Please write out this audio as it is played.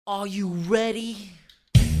Are you ready?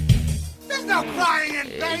 There's no crying in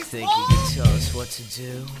You baseball! think you can tell us what to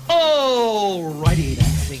do? Alrighty then.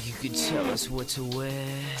 Think you can tell us what to wear?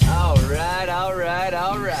 Alright.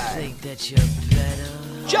 Think that you're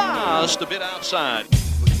better? Just a bit outside.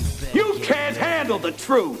 Well, You better can't get ready. handle the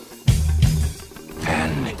truth.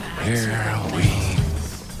 And here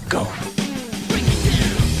we go.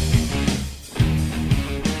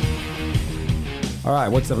 All right,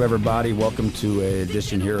 what's up, everybody? Welcome to an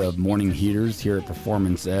edition here of Morning Heaters here at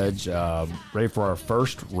Performance Edge. Ready for our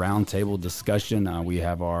first roundtable discussion. We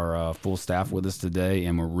have our full staff with us today,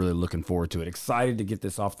 and we're really looking forward to it. Excited to get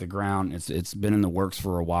this off the ground. It's been in the works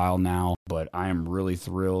for a while now, but I am really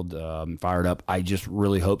thrilled, fired up. I just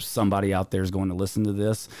really hope somebody out there is going to listen to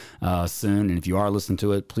this soon. And if you are listening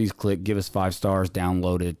to it, please give us 5 stars,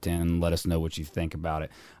 download it, and let us know what you think about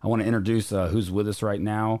it. I want to introduce who's with us right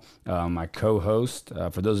now. My co-host,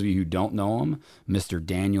 for those of you who don't know him, Mr.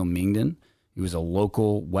 Daniel Mingden. He was a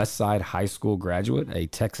local Westside High School graduate, a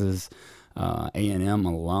Texas A&M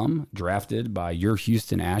alum, drafted by your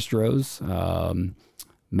Houston Astros.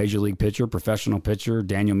 Major league pitcher, professional pitcher,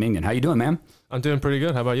 Daniel Mingden. How you doing, man? I'm doing pretty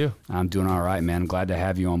good. How about you? I'm doing all right, man. Glad to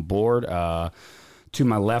have you on board. To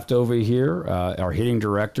my left over here, our hitting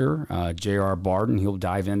director, J.R. Barden. He'll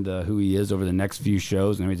dive into who he is over the next few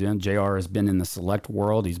shows. And J.R. has been in the select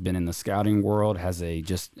world. He's been in the scouting world, has a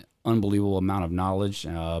just unbelievable amount of knowledge.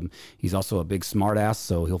 He's also a big smartass,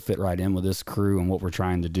 so he'll fit right in with this crew and what we're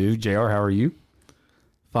trying to do. J.R., how are you?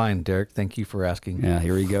 Fine, Derek. Thank you for asking. Yeah,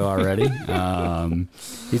 here we go already.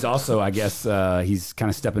 He's also, I guess, he's kind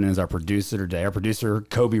of stepping in as our producer today. Our producer,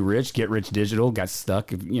 Kobe Rich, Get Rich Digital, got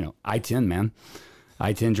stuck. I-10, man.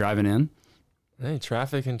 I-10 driving in. Hey,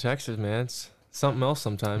 traffic in Texas, man. It's something else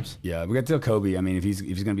sometimes. Yeah, we got to tell Kobe. I mean, if he's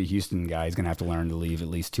going to be a Houston guy, he's going to have to learn to leave at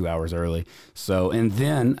least 2 hours early. So, and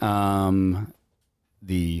then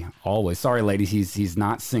sorry, ladies, he's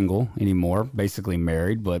not single anymore, basically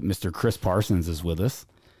married, but Mr. Chris Parsons is with us.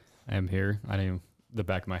 I am here. The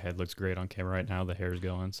back of my head looks great on camera right now. The hair's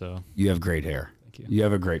going, so. You have great hair. Thank you. You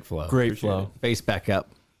have a great flow. Great flow. Face back up.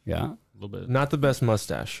 Yeah. A little bit. Not the best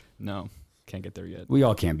mustache. No, can't get there yet. We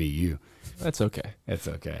all can't be you. That's okay. It's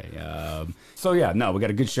okay. We got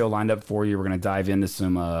a good show lined up for you. We're going to dive into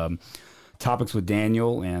some topics with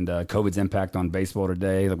Daniel and COVID's impact on baseball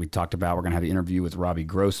today. Like we talked about, we're going to have an interview with Robbie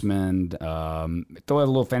Grossman. Throw out a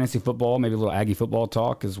little fantasy football, maybe a little Aggie football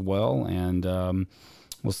talk as well. And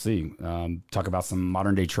we'll see. Talk about some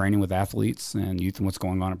modern day training with athletes and youth and what's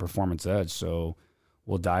going on at Performance Edge. So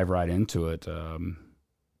we'll dive right into it.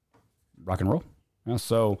 Rock and roll.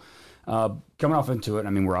 Coming off into it, I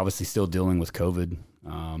mean, we're obviously still dealing with COVID.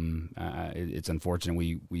 It's unfortunate.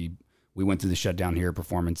 We went through the shutdown here at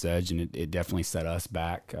Performance Edge, and it definitely set us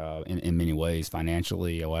back in many ways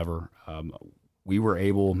financially. However, we were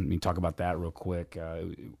able. Let me talk about that real quick.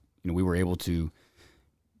 We were able to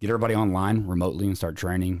get everybody online remotely and start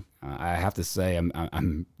training. I have to say,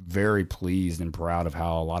 I'm very pleased and proud of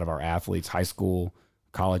how a lot of our athletes, high school,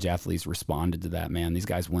 college athletes, responded to that. Man, these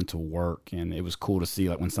guys went to work, and it was cool to see,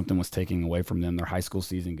 like, when something was taken away from them, their high school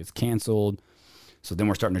season gets canceled. So then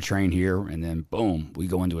we're starting to train here, and then boom, we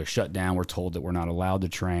go into a shutdown. We're told that we're not allowed to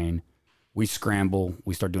train. We scramble.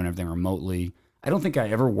 We start doing everything remotely. I don't think I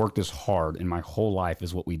ever worked as hard in my whole life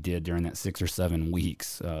as what we did during that 6 or 7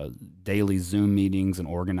 weeks. Daily Zoom meetings and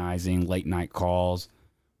organizing, late night calls.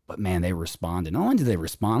 But man, they responded. Not only did they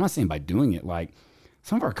respond, I'm not saying by doing it, like,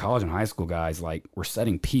 some of our college and high school guys, like, were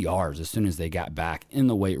setting PRs as soon as they got back in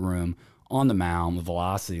the weight room, on the mound, with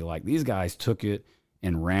velocity. Like, these guys took it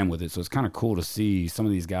and ran with it. So it's kind of cool to see some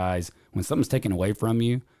of these guys, when something's taken away from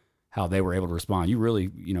you, how they were able to respond. You really,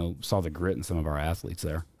 saw the grit in some of our athletes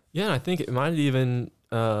there. Yeah, and I think it might even,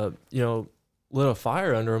 lit a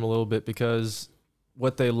fire under them a little bit, because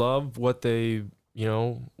what they love, what they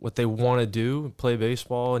want to do, play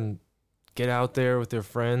baseball and get out there with their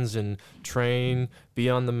friends and train, be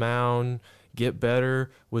on the mound, get better,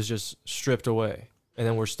 was just stripped away. And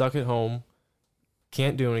then we're stuck at home,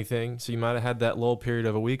 can't do anything. So you might have had that lull period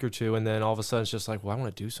of a week or two, and then all of a sudden it's just like, well, I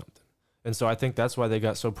want to do something. And so I think that's why they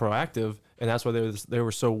got so proactive, and that's why they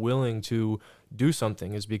were so willing to do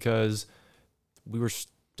something, is because we were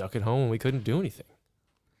stuck at home and we couldn't do anything.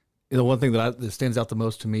 One thing that stands out the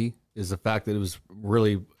most to me is the fact that it was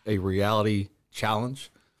really a reality challenge.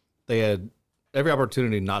 They had every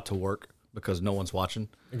opportunity not to work because no one's watching.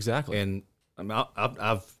 Exactly. And I mean,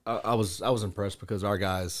 I was impressed, because our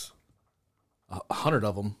guys, 100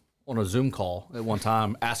 of them on a Zoom call at one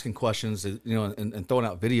time, asking questions, and throwing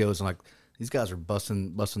out videos, and like, these guys are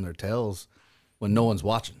busting their tails when no one's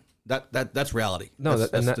watching. That's reality. No,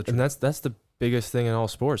 that's the truth. that's the biggest thing in all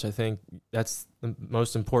sports. I think that's the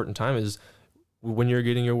most important time is when you're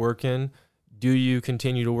getting your work in. Do you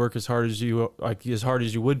continue to work as hard as you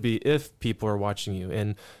would be if people are watching you?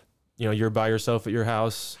 And you're by yourself at your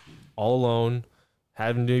house, all alone,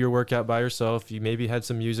 having to do your workout by yourself. You maybe had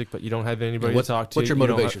some music, but you don't have anybody to talk to. What's your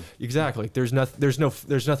motivation? Exactly. There's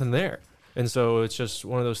nothing there. And so it's just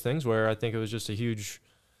one of those things where I think it was just a huge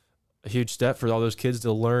step for all those kids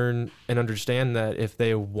to learn and understand that if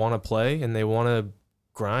they want to play and they want to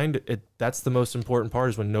grind, that's the most important part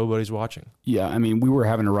is when nobody's watching. Yeah, I mean, we were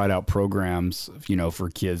having to write out programs, for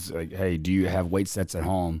kids. Like, hey, do you have weight sets at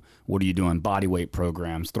home? What are you doing? Body weight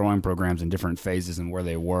programs, throwing programs in different phases and where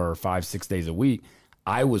they were 5-6 days a week.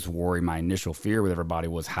 I was worried. My initial fear with everybody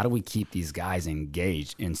was, how do we keep these guys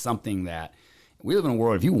engaged in something that we live in a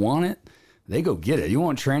world? If you want it, they go get it. You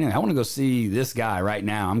want training? I want to go see this guy right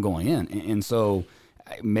now. I'm going in, and so.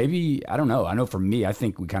 Maybe, I don't know. I know for me, I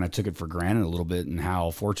think we kind of took it for granted a little bit and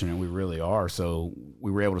how fortunate we really are. So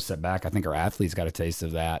we were able to step back. I think our athletes got a taste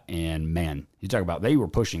of that. And man, you talk about, they were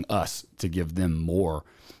pushing us to give them more.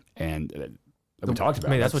 And we talked about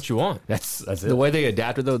that's what you want. That's it. The way they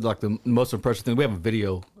adapted, though, like the most impressive thing, we have a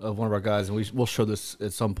video of one of our guys, and we'll show this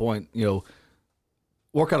at some point.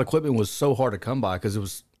 Workout equipment was so hard to come by because it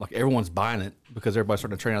was like everyone's buying it because everybody's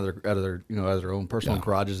starting to train out of their own personal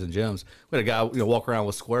garages and gyms. We had a guy walk around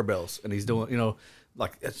with square bells, and he's doing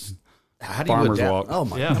like it's how do you Farmer's adapt? walk. Oh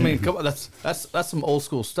my! I mean, come on, that's some old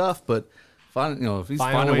school stuff, but if he's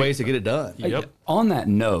finding ways to get it done. Yep. On that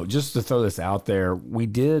note, just to throw this out there, we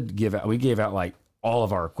gave out like all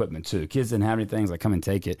of our equipment too. Kids didn't have any things like come and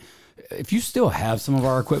take it. If you still have some of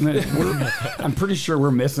our equipment, I'm pretty sure we're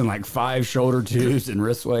missing like 5 shoulder tubes and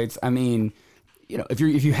wrist weights. I mean, if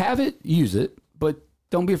you have it, use it, but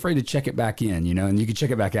don't be afraid to check it back in, and you can check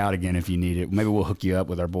it back out again if you need it. Maybe we'll hook you up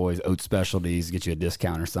with our boys Oat Specialties, get you a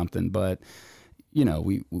discount or something. But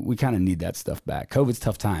we kind of need that stuff back. COVID's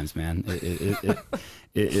tough times, man.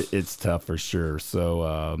 It's tough for sure.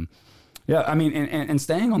 So. Yeah, I mean, and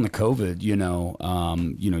staying on the COVID,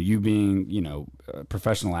 you being, a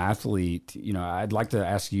professional athlete, I'd like to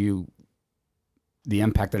ask you the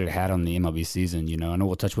impact that it had on the MLB season. I know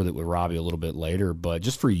we'll touch with Robbie a little bit later, but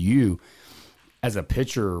just for you as a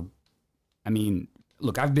pitcher, I mean,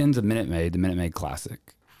 look, I've been to the Minute Maid Classic,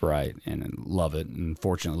 right, and love it. And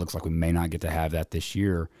fortunately, it looks like we may not get to have that this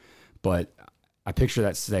year, but I picture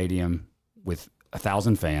that stadium with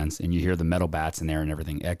 1,000 fans, and you hear the metal bats in there and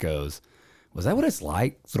everything echoes. Was that what it's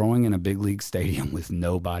like throwing in a big league stadium with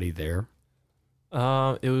nobody there?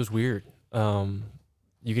 It was weird.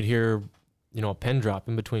 You could hear, a pen drop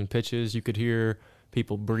in between pitches. You could hear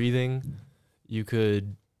people breathing. It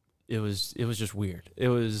was just weird. It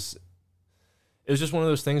was just one of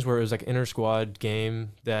those things where it was like inter squad game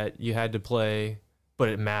that you had to play, but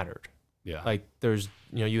it mattered. Yeah. Like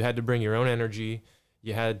you had to bring your own energy.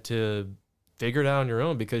 You had to figure it out on your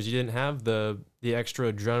own because you didn't have the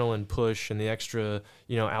extra adrenaline push and the extra,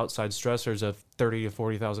 outside stressors of 30 to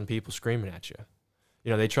 40,000 people screaming at you.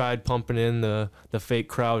 They tried pumping in the fake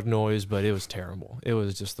crowd noise, but it was terrible. It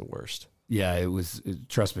was just the worst. Yeah, it was,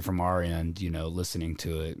 trust me, from our end, listening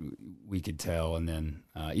to it, we could tell. And then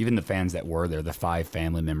even the fans that were there, the 5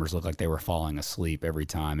 family members looked like they were falling asleep every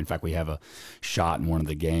time. In fact, we have a shot in one of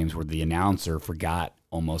the games where the announcer forgot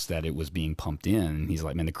almost that it was being pumped in. And he's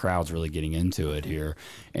like, man, the crowd's really getting into it here.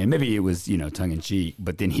 And maybe it was, tongue in cheek,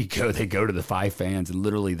 but then they go to the 5 fans and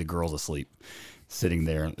literally the girl's asleep sitting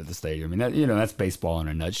there at the stadium. I mean, that's baseball in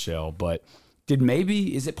a nutshell. But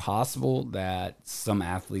is it possible that some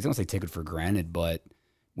athletes, I don't say take it for granted, but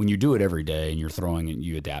when you do it every day and you're throwing it,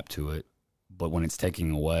 you adapt to it. But when it's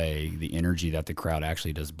taking away the energy that the crowd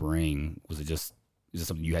actually does bring, is it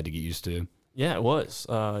something you had to get used to? Yeah, it was.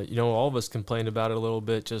 All of us complained about it a little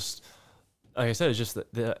bit. Just like I said, it's just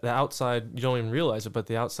the outside. You don't even realize it, but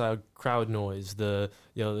the outside crowd noise, the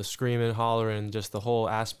screaming, hollering, just the whole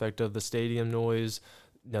aspect of the stadium noise.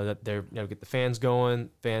 That they're get the fans going.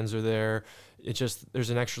 Fans are there. It's just there's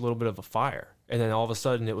an extra little bit of a fire, and then all of a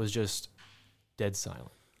sudden it was just dead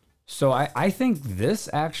silent. So I think this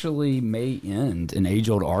actually may end an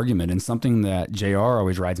age-old argument, and something that JR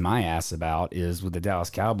always rides my ass about is with the Dallas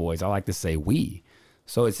Cowboys, I like to say we.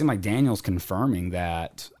 So it seemed like Daniel's confirming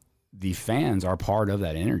that the fans are part of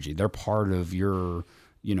that energy. They're part of your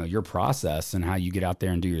process and how you get out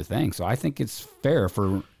there and do your thing. So I think it's fair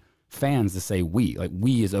for fans to say we, like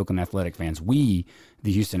we as Oakland Athletic fans, we,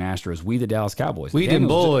 the Houston Astros, we, the Dallas Cowboys. We them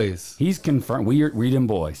boys. He's confirmed. We them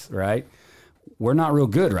boys, right? we're not real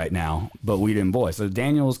good right now, but we didn't boy. So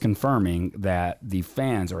Daniel's confirming that the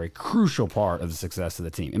fans are a crucial part of the success of the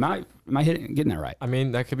team. Am I getting that right? I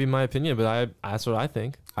mean, that could be my opinion, but that's what I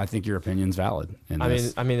think. I think your opinion's valid.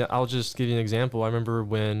 I mean, I'll just give you an example. I remember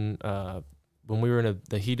when we were in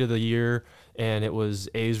the heat of the year, and it was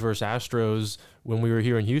A's versus Astros when we were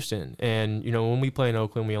here in Houston. And, you know, when we play in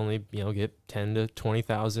Oakland, we only, you know, get 10 to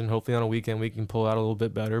 20,000. Hopefully on a weekend we can pull out a little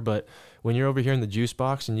bit better. But when you're over here in the juice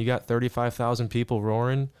box and you got 35,000 people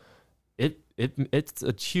roaring, it's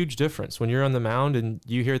a huge difference. When you're on the mound and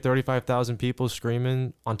you hear 35,000 people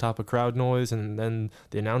screaming on top of crowd noise, and then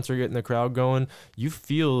the announcer getting the crowd going, you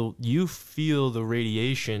feel the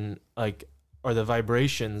radiation, like, or the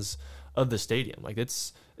vibrations of the stadium. Like,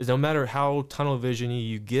 it's no matter how tunnel vision-y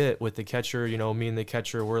you get with the catcher, you know, me and the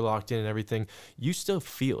catcher, we're locked in and everything, you still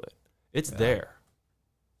feel it. It's there.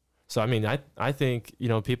 So, I mean, I think, you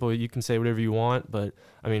know, people, you can say whatever you want, but,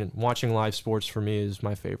 I mean, watching live sports for me is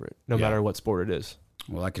my favorite, no matter what sport it is.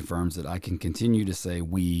 Well, that confirms that I can continue to say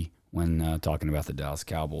we when talking about the Dallas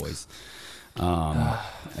Cowboys. I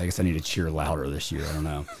guess I need to cheer louder this year. I don't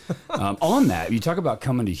know. On that, you talk about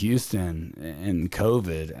coming to Houston and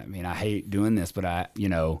COVID. I mean, I hate doing this, but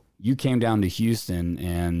you came down to Houston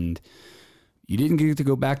and you didn't get to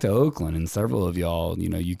go back to Oakland. And several of y'all, you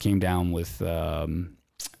know, you came down with,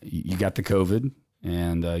 you got the COVID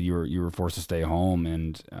and you were forced to stay home.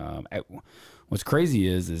 And what's crazy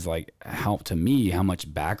is like how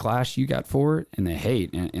much backlash you got for it and the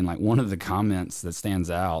hate. And like one of the comments that stands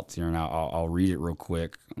out here, and I'll read it real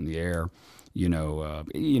quick on the air.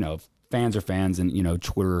 Fans are fans, and, you know,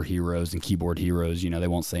 Twitter heroes and keyboard heroes, you know, they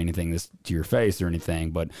won't say anything to your face or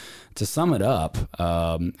anything. But to sum it up,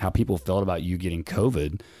 how people felt about you getting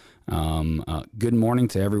COVID. Good morning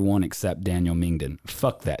to everyone except Daniel Mingden.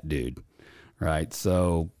 Fuck that dude. Right.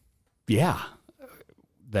 So yeah,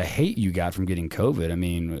 the hate you got from getting COVID. I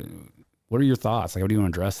mean, what are your thoughts? Like, what do you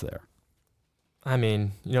want to address there? I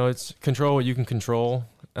mean, you know, it's control what you can control.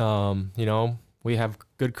 You know, we have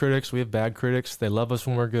good critics, we have bad critics. They love us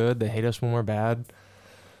when we're good, they hate us when we're bad.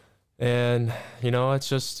 And, you know, it's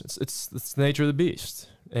just, it's the nature of the beast.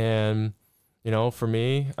 And, you know, for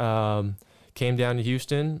me, came down to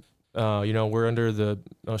Houston. You know, we're under the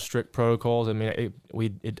strict protocols. I mean,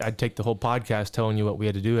 I'd take the whole podcast telling you what we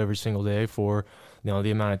had to do every single day for, you know,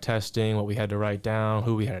 the amount of testing, what we had to write down,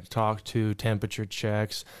 who we had to talk to, temperature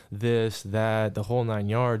checks, this, that, the whole 9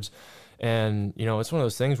 yards. And, you know, it's one of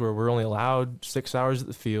those things where we're only allowed 6 hours at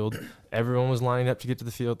the field. Everyone was lining up to get to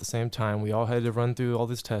the field at the same time. We all had to run through all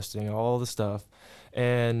this testing, all the stuff.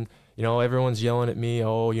 And, you know, everyone's yelling at me,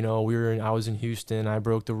 oh, you know, I was in Houston, I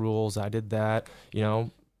broke the rules, I did that. You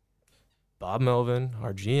know, Bob Melvin,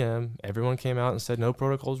 our GM, everyone came out and said no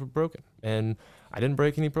protocols were broken. And I didn't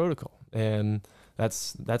break any protocol. And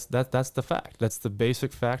that's the fact. That's the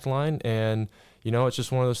basic fact line. And, you know, it's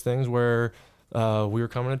just one of those things where we were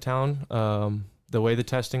coming to town. The way the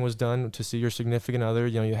testing was done to see your significant other,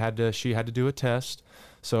 you know, she had to do a test.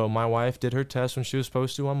 So my wife did her test when she was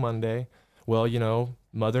supposed to on Monday. Well, you know,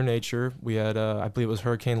 Mother Nature, we had, I believe it was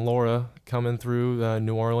Hurricane Laura coming through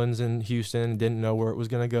New Orleans and Houston, didn't know where it was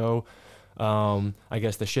going to go. I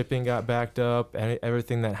guess the shipping got backed up and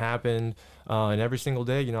everything that happened. And every single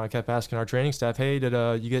day, you know, I kept asking our training staff, hey, did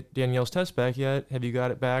you get Danielle's test back yet? Have you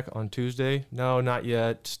got it back on Tuesday? No, not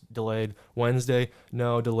yet. Delayed. Wednesday?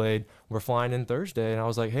 No, delayed. We're flying in Thursday. And I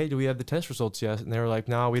was like, hey, do we have the test results yet? And they were like,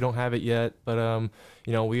 no, we don't have it yet. But,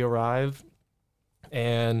 you know, we arrive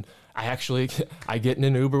and I get in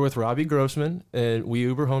an Uber with Robbie Grossman and we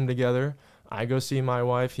Uber home together. I go see my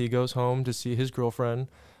wife. He goes home to see his girlfriend.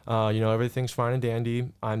 You know, everything's fine and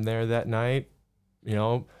dandy. I'm there that night, you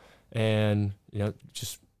know, and, you know,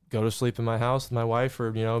 just go to sleep in my house with my wife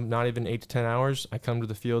for, you know, not even 8 to 10 hours. I come to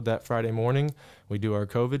the field that Friday morning. We do our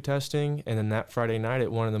COVID testing. And then that Friday night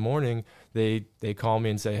at 1 a.m, they call me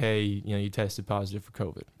and say, hey, you know, you tested positive for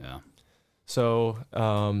COVID. Yeah. So,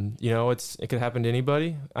 you know, it could happen to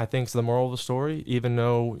anybody. I think it's the moral of the story, even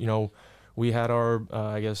though, you know, we had our,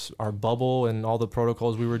 I guess, our bubble and all the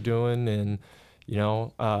protocols we were doing. And, you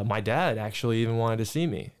know, my dad actually even wanted to see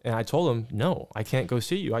me. And I told him, no, I can't go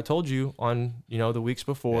see you. I told you on, you know, the weeks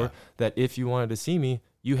before that if you wanted to see me,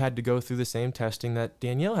 you had to go through the same testing that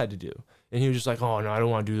Danielle had to do. And he was just like, oh, no, I don't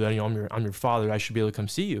want to do that. You know, I'm your father. I should be able to come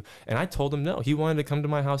see you. And I told him no. He wanted to come to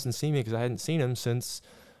my house and see me because I hadn't seen him since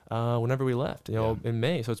whenever we left, you know, in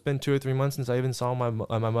May. So it's been 2 or 3 months since I even saw my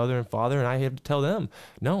mother and father, and I had to tell them,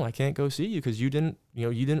 no, I can't go see you because you didn't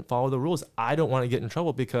follow the rules. I don't want to get in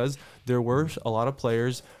trouble because there were a lot of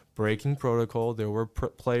players breaking protocol. There were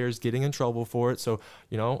players getting in trouble for it. So,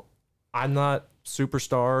 you know, I'm not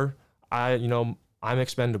superstar. I'm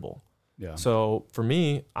expendable. Yeah. So for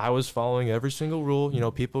me, I was following every single rule. You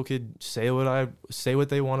know, people could say what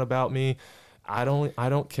they want about me. I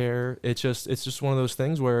don't care. It's just one of those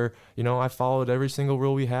things where, you know, I followed every single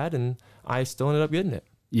rule we had, and I still ended up getting it.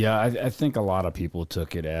 Yeah, I think a lot of people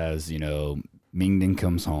took it as, you know, Mingden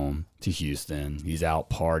comes home to Houston. He's out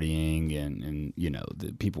partying, and you know,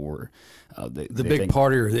 the people were they big think,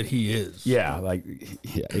 partier that he is. Yeah,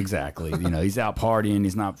 exactly. You know, he's out partying.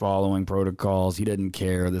 He's not following protocols. He doesn't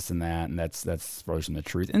care, this and that, and that's frozen the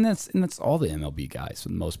truth. And that's all the MLB guys for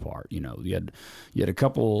the most part. You know, you had a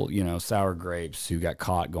couple, you know, sour grapes who got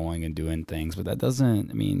caught going and doing things, but that doesn't.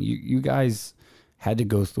 I mean, you guys had to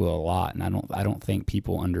go through a lot, and I don't think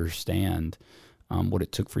people understand what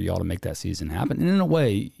it took for y'all to make that season happen. And in a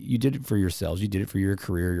way, you did it for yourselves. You did it for your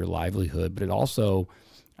career, your livelihood, but it also,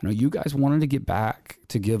 I know you guys wanted to get back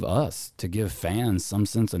to give fans some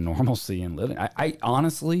sense of normalcy and living. I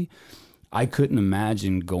honestly, I couldn't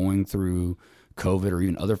imagine going through COVID, or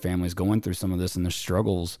even other families going through some of this and the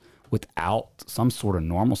struggles without some sort of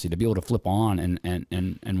normalcy, to be able to flip on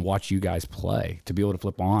and watch you guys play, to be able to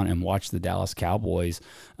flip on and watch the Dallas Cowboys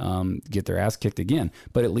get their ass kicked again.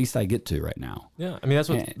 But at least I get to right now. Yeah, I mean,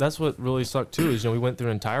 that's what really sucked too, is, you know, we went through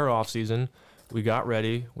an entire offseason. We got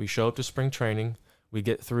ready. We show up to spring training. We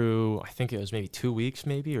get through, I think it was maybe 2 weeks,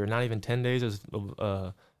 or not even 10 days as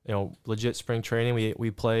you know, legit spring training.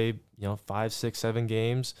 We play, you know, 5, 6, 7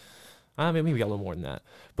 games. Maybe we got a little more than that.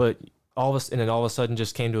 But all of a sudden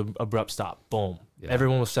just came to an abrupt stop. Boom. Yeah.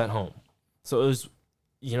 Everyone was sent home. So it was,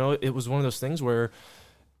 you know, it was one of those things where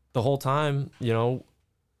the whole time, you know,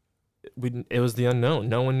 it was the unknown.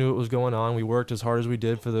 No one knew what was going on. We worked as hard as we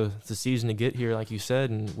did for the season to get here, like you said,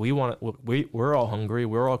 and we're all hungry.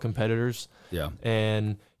 We're all competitors. Yeah.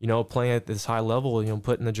 And, you know, playing at this high level, you know,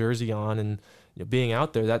 putting the jersey on and, you know, being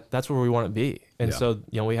out there, that's where we want to be. And so,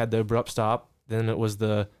 you know, we had the abrupt stop. Then it was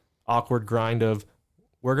the awkward grind of,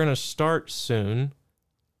 we're going to start soon.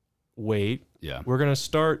 Wait. Yeah. We're going to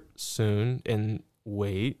start soon and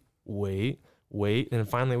wait. And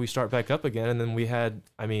finally we start back up again. And then we had,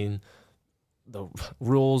 I mean, the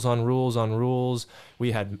rules on rules on rules.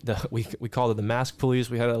 We had we called it the mask police.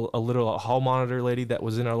 We had a little hall monitor lady that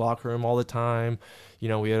was in our locker room all the time. You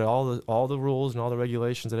know, we had all the rules and all the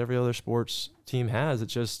regulations that every other sports team has.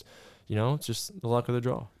 It's just, you know, it's just the luck of the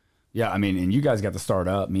draw. Yeah, I mean, and you guys got to start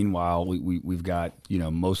up. Meanwhile, we've got, you know,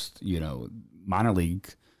 most, you know, minor league.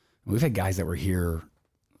 We've had guys that were here.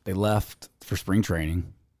 They left for spring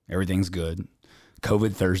training. Everything's good.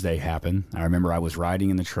 COVID Thursday happened. I remember I was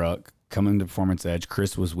riding in the truck coming to Performance Edge.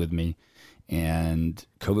 Chris was with me, and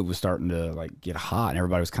COVID was starting to like get hot, and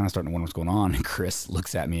everybody was kind of starting to wonder what's going on. And Chris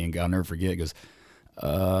looks at me, and I'll never forget, goes,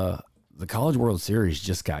 "The College World Series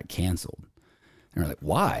just got canceled." And we're like,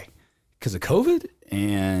 "Why? Because of COVID?"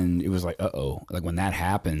 And it was like, like when that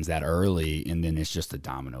happens that early, and then it's just a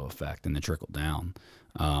domino effect and the trickle down.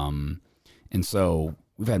 And so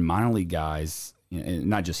we've had minor league guys, you know,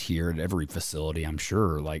 not just here, at every facility, I'm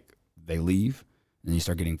sure, like they leave and you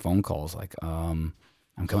start getting phone calls like, I'm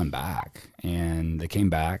coming back. And they came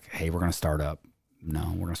back. Hey, we're going to start up.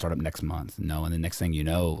 No, we're going to start up next month. No. And the next thing you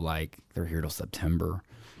know, like they're here till September,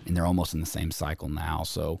 and they're almost in the same cycle now.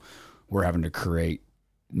 So we're having to create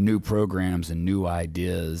new programs and new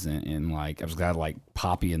ideas, and like I was glad like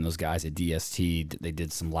Poppy and those guys at DST, they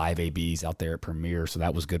did some live ABs out there at Premiere, so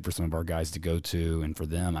that was good for some of our guys to go to. And for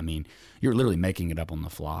them, I mean, you're literally making it up on the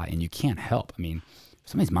fly, and you can't help. I mean,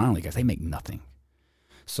 some of these minor league guys, they make nothing.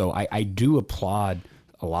 So I do applaud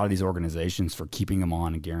a lot of these organizations for keeping them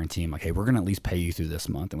on and guaranteeing like, hey, we're going to at least pay you through this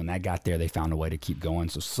month. And when that got there, they found a way to keep going.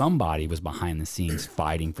 So somebody was behind the scenes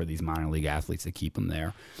fighting for these minor league athletes to keep them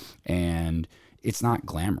there. And it's not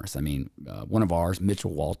glamorous. I mean, one of ours,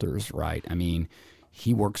 Mitchell Walters, right? I mean,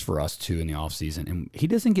 he works for us too in the off season, and he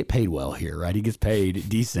doesn't get paid well here, right? He gets paid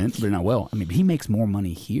decent, but not well. I mean, he makes more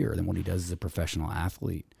money here than what he does as a professional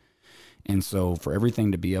athlete. And so for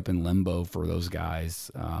everything to be up in limbo for those guys,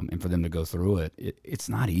 and for them to go through it's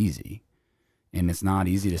not easy. And it's not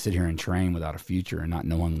easy to sit here and train without a future and not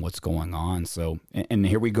knowing what's going on. So, and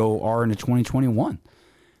here we are into 2021.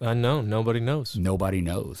 Unknown. Nobody knows. Nobody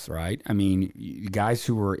knows, right? I mean, you guys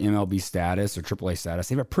who are MLB status or AAA status,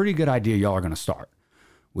 they have a pretty good idea y'all are going to start.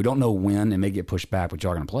 We don't know when, it may get pushed back, but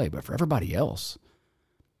y'all are going to play. But for everybody else,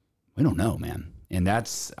 we don't know, man. And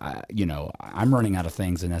that's, you know, I'm running out of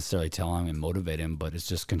things to necessarily tell them and motivate them, but it's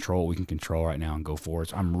just control. We can control right now and go forward.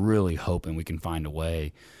 So I'm really hoping we can find a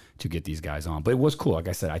way to get these guys on. But it was cool. Like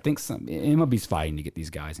I said, I think MLB's fighting to get these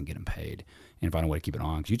guys and get them paid and find a way to keep it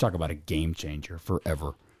on. Because you talk about a game changer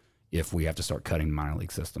forever. If we have to start cutting minor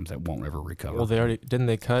league systems that won't ever recover. Well, didn't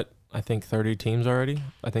they cut I think 30 teams already.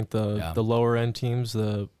 I think the lower end teams,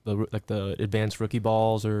 the like the advanced rookie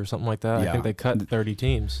balls or something like that. I think they cut 30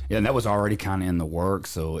 teams. Yeah, and that was already kind of in the works,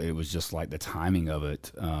 so it was just like the timing of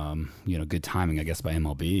it. Good timing, I guess, by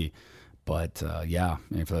MLB. But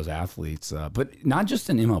and for those athletes, but not just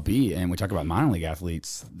in MLB, and we talk about minor league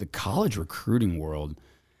athletes, the college recruiting world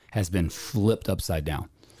has been flipped upside down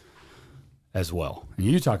as well. And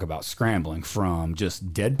you talk about scrambling from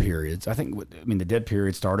just dead periods. The dead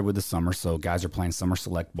period started with the summer, so guys are playing summer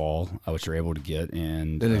select ball, which you're able to get,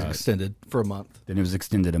 and then it's extended for a month. Then it was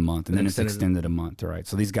extended a month, and then it's extended a month, right?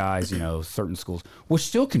 So these guys, certain schools, which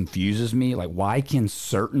still confuses me, like why can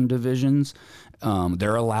certain divisions,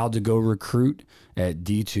 they're allowed to go recruit at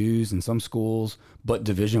D2s in some schools, but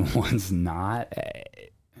Division I's not.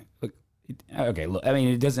 Okay, look, I mean,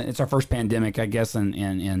 it doesn't. It's our first pandemic, I guess,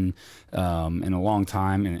 in a long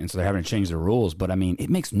time, and so they're having to change the rules. But I mean, it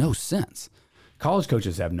makes no sense. College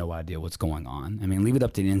coaches have no idea what's going on. I mean, leave it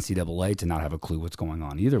up to the NCAA to not have a clue what's going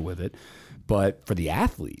on either with it. But for the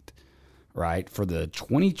athlete, right, for the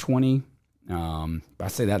 2020, I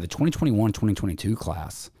say that the 2021-2022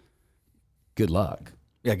 class, good luck.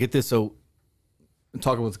 Yeah, get this. So, I'm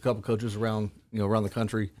talking with a couple coaches around the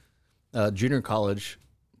country, junior college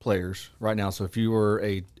players right now. So if you were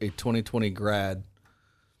a 2020 grad,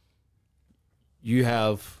 you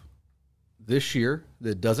have this year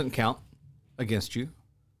that doesn't count against you.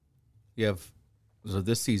 You have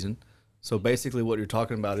this season. So basically what you're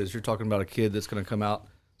talking about is you're talking about a kid that's going to come out.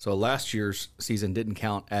 So last year's season didn't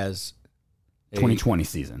count as 2020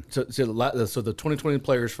 season. So the 2020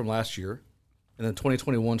 players from last year and then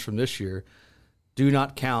 2021s from this year do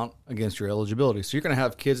not count against your eligibility. So you're going to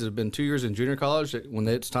have kids that have been 2 years in junior college that when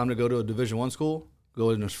it's time to go to a Division I school, go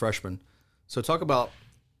in as freshmen. So talk about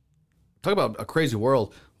a crazy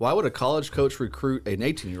world. Why would a college coach recruit an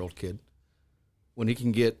 18-year-old kid when he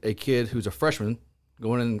can get a kid who's a freshman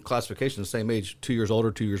going in classification the same age, 2 years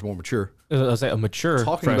older, 2 years more mature? I was like a mature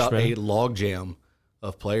talking freshman. About a logjam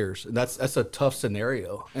of players. And that's a tough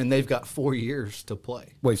scenario, and they've got 4 years to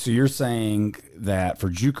play. Wait, so you're saying that for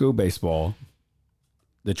JUCO baseball,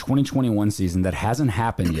 the 2021 season that hasn't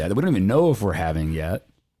happened yet, that we don't even know if we're having yet,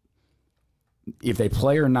 if they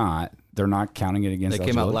play or not, they're not counting it against. They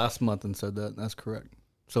came out last month and said that. That's correct.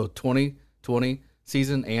 So 2020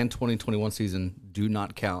 season and 2021 season do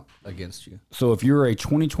not count against you. So if you're a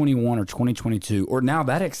 2021 or 2022, or now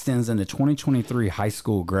that extends into 2023 high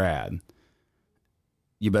school grad,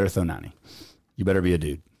 you better throw 90. You better be a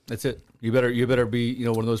dude. That's it. You better be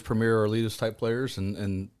one of those premier or elitist type players,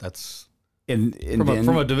 and that's. And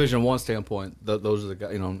from a Division I standpoint, those are the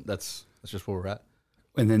guys. That's just where we're at.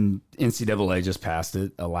 And then NCAA just passed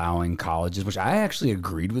it, allowing colleges, which I actually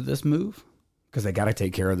agreed with this move because they got to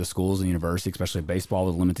take care of the schools and university, especially baseball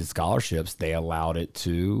with limited scholarships. They allowed it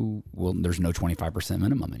to, there's no 25%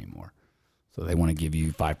 minimum anymore. So they want to give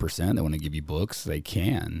you 5%. They want to give you books. They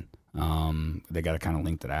can. They got to kind of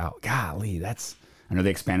link that out. Golly, I know they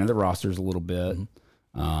expanded the rosters a little bit.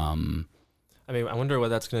 Mm-hmm. I mean, I wonder what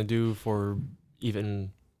that's going to do for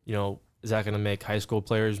even, is that going to make high school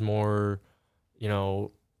players more, more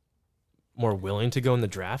willing to go in the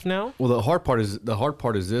draft now? Well, the hard part is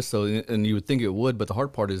this, though, and you would think it would, but the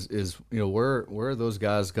hard part is where are those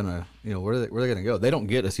guys gonna, where are they gonna go? They don't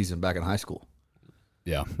get a season back in high school.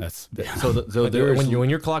 Yeah, that's when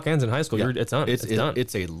your clock ends in high school, it's done. It's done.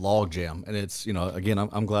 It's a log jam, and it's again,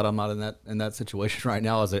 I'm glad I'm not in that situation right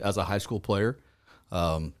now as a high school player.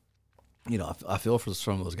 I feel for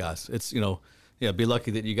some of those guys. It's be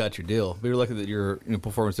lucky that you got your deal. Be lucky that you're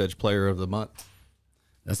Performance Edge Player of the Month.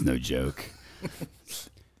 That's no joke.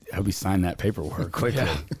 I hope you sign that paperwork quickly.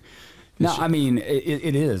 Yeah. No, I mean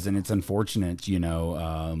it is, and it's unfortunate,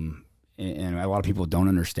 and a lot of people don't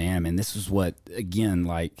understand. And this is what, again,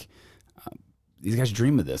 these guys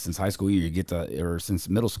dream of this since high school year. You get or since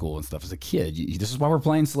middle school and stuff as a kid. This is why we're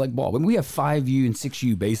playing select ball. We have 5U and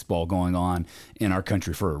 6U baseball going on in our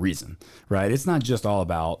country for a reason, right? It's not just all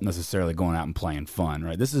about necessarily going out and playing fun,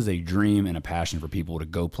 right? This is a dream and a passion for people to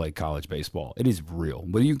go play college baseball. It is real.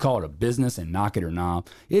 Whether you call it a business and knock it or not,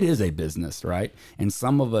 it is a business, right? And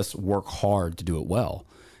some of us work hard to do it well.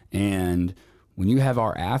 And when you have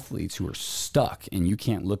our athletes who are stuck and you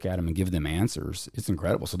can't look at them and give them answers, it's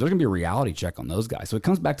incredible. So there's going to be a reality check on those guys. So it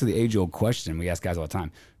comes back to the age-old question we ask guys all the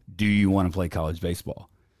time. Do you want to play college baseball?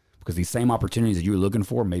 Because these same opportunities that you were looking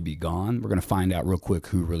for may be gone. We're going to find out real quick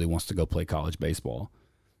who really wants to go play college baseball,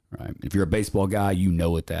 right? If you're a baseball guy, you know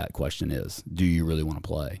what that question is. Do you really want to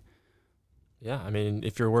play? Yeah, I mean,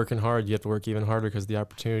 if you're working hard, you have to work even harder because the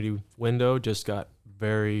opportunity window just got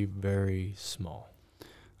very, very small.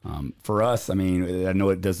 For us, I mean, I know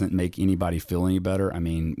it doesn't make anybody feel any better. I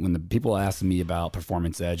mean, when the people ask me about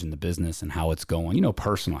Performance Edge and the business and how it's going,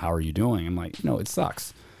 personal, how are you doing? I'm like, it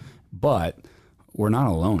sucks. But we're not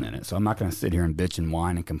alone in it. So I'm not going to sit here and bitch and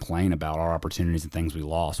whine and complain about our opportunities and things we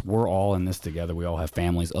lost. We're all in this together. We all have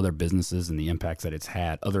families, other businesses, and the impacts that it's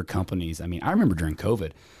had, other companies. I mean, I remember during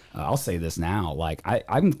COVID, I'll say this now, like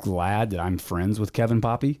I'm glad that I'm friends with Kevin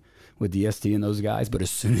Poppy, with DST and those guys. But as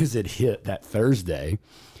soon as it hit that Thursday,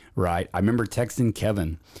 right, I remember texting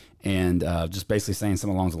Kevin and just basically saying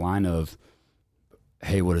something along the line of,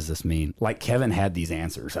 hey, what does this mean? Like Kevin had these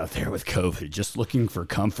answers out there with COVID, just looking for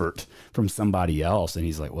comfort from somebody else. And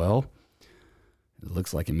he's like, well, it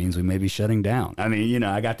looks like it means we may be shutting down. I mean,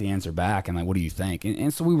 I got the answer back. And like, what do you think?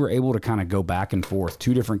 And so we were able to kind of go back and forth,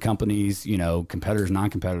 two different companies, competitors,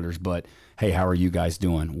 non-competitors, but hey, how are you guys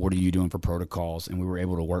doing? What are you doing for protocols? And we were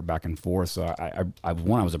able to work back and forth. So I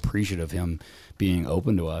was appreciative of him being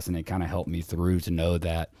open to us, and it kind of helped me through to know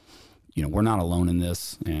that, we're not alone in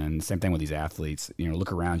this. And same thing with these athletes.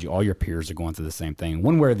 Look around you. All your peers are going through the same thing.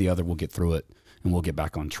 One way or the other, we'll get through it and we'll get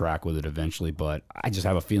back on track with it eventually. But I just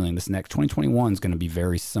have a feeling this next 2021 is going to be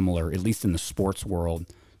very similar, at least in the sports world.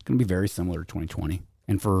 It's going to be very similar to 2020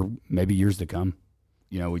 and for maybe years to come.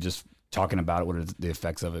 We just talking about it, what are the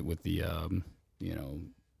effects of it with the,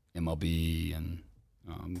 MLB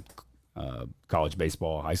and college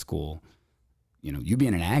baseball, high school. You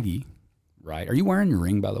being an Aggie, right? Are you wearing your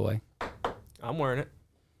ring, by the way? I'm wearing it.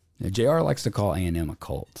 Yeah, JR likes to call A&M a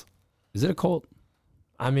cult. Is it a cult?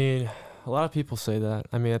 I mean, a lot of people say that.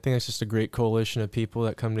 I mean, I think it's just a great coalition of people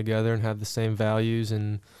that come together and have the same values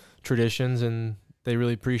and traditions, and they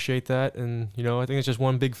really appreciate that. And, I think it's just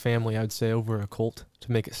one big family, I would say, over a cult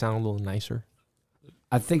to make it sound a little nicer.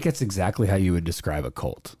 I think it's exactly how you would describe a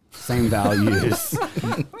cult. Same values,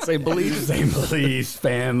 same beliefs,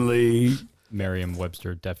 family.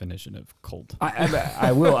 Merriam-Webster definition of cult.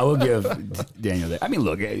 I will give Daniel that. I mean,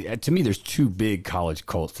 look, to me, there's two big college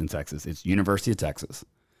cults in Texas. It's University of Texas,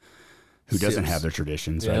 who doesn't have their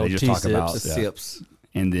traditions. Yeah, right? They just talk about SIPs.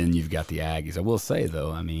 And then you've got the Aggies. I will say,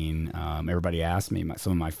 though, I mean, everybody asks me,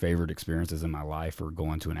 some of my favorite experiences in my life are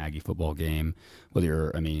going to an Aggie football game.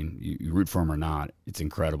 Whether you root for them or not, it's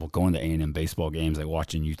incredible. Going to A&M baseball games, like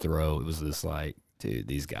watching you throw, it was just like, dude,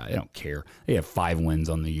 these guys, they don't care. They have 5 wins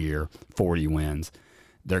on the year, 40 wins.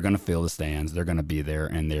 They're going to fill the stands. They're going to be there,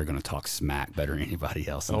 and they're going to talk smack better than anybody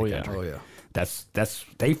else in the country. Oh, yeah. That's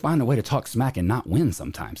they find a way to talk smack and not win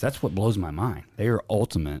sometimes. That's what blows my mind. They are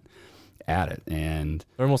ultimate at it. And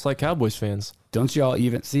they're almost like Cowboys fans. Don't y'all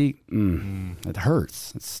even see? It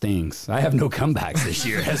hurts. It stings. I have no comebacks this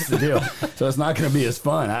year. That's the deal. So it's not going to be as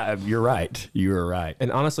fun. You're right. You're right.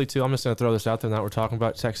 And honestly, too, I'm just going to throw this out there now. We're talking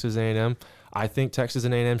about Texas A&M. I think Texas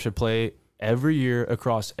and A&M should play every year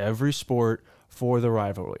across every sport for the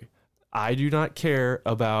rivalry. I do not care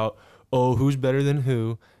about, who's better than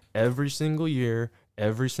who. Every single year,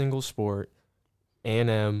 every single sport,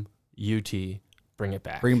 A&M, UT, bring it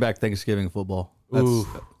back. Bring back Thanksgiving football. That's Ooh.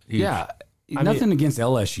 huge. Yeah. Nothing against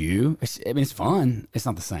LSU. It's fun. It's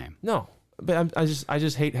not the same. No. But I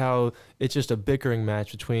just hate how it's just a bickering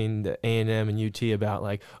match between the A&M and UT about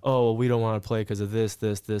like, we don't want to play because of this,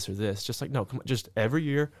 or this. Just like, no, come on, just every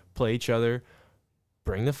year play each other,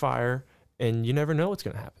 bring the fire, and you never know what's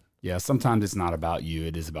going to happen. Yeah, sometimes it's not about you.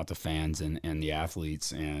 It is about the fans and the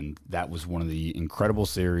athletes. And that was one of the incredible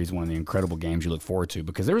series, one of the incredible games you look forward to,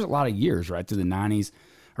 because there was a lot of years, right, through the 90s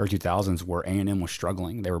or 2000s where A&M was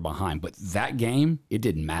struggling. They were behind. But that game, it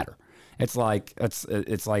didn't matter. It's like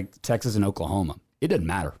Texas and Oklahoma. It doesn't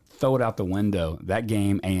matter. Throw it out the window. That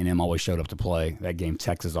game, A&M always showed up to play. That game,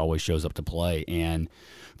 Texas always shows up to play. And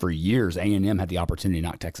for years, A&M had the opportunity to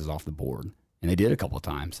knock Texas off the board, and they did a couple of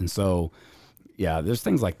times. And so, yeah, there's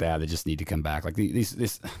things like that just need to come back. Like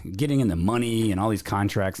this getting in the money and all these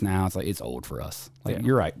contracts now. It's like it's old for us. Like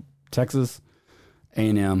You're right, Texas,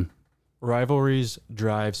 A&M. Rivalries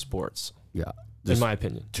drive sports. Yeah. In my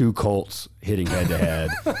opinion. Two Colts hitting head-to-head.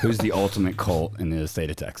 Who's the ultimate Colt in the state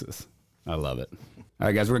of Texas? I love it. All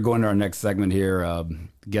right, guys, we're going to our next segment here. The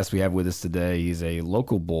guest we have with us today, he's a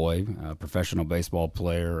local boy, a professional baseball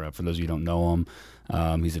player. For those of you who don't know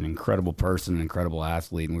him, he's an incredible person, an incredible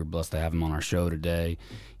athlete, and we're blessed to have him on our show today.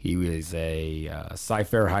 He is a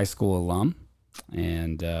Cy-Fair High School alum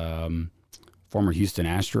and former Houston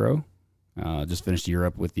Astro. Just finished a year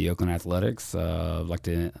up with the Oakland Athletics. I'd like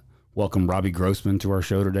to welcome Robbie Grossman to our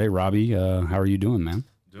show today. Robbie, how are you doing, man?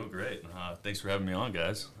 Doing great. Thanks for having me on,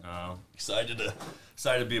 guys. Excited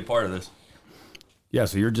to be a part of this. Yeah,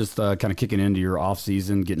 so you're just kind of kicking into your off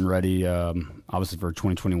season, getting ready, obviously for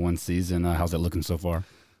 2021 season. How's that looking so far?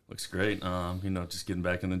 Looks great. Just getting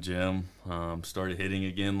back in the gym. Started hitting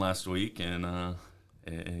again last week, and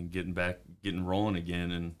getting rolling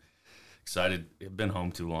again, and excited. I've been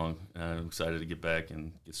home too long. I'm excited to get back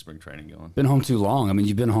and get spring training going. Been home too long. I mean,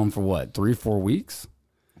 you've been home for what, 3-4 weeks?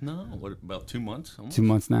 No, about 2 months? Almost. 2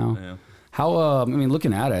 months now. Yeah. How?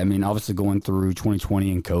 Looking at it, obviously going through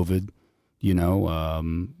 2020 and COVID,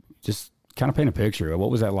 just kind of paint a picture.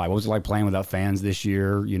 What was that like? What was it like playing without fans this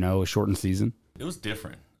year? A shortened season. It was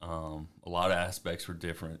different. A lot of aspects were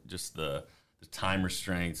different. Just the time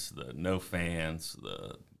restraints, the no fans,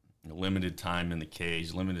 the limited time in the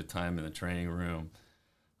cage, limited time in the training room.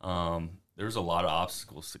 There was a lot of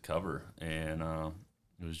obstacles to cover, and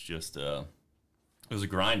it was just it was a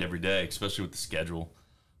grind every day, especially with the schedule.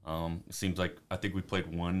 It seems like I think we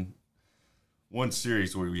played one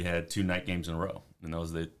series where we had 2 night games in a row, and that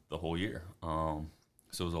was the whole year. So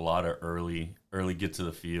it was a lot of early get to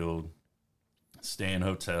the field, stay in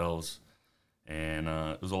hotels, and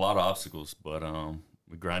it was a lot of obstacles, but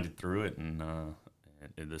we grinded through it, and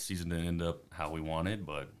the season didn't end up how we wanted,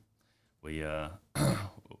 but we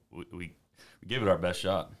we gave it our best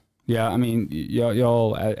shot. Yeah,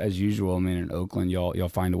 y'all as usual. In Oakland, y'all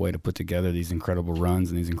find a way to put together these incredible runs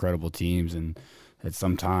and these incredible teams. And at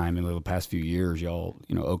some time in the past few years,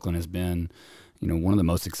 Oakland has been, one of the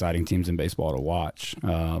most exciting teams in baseball to watch.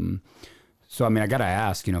 So I got to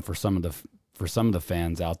ask, for some of the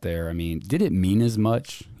fans out there, did it mean as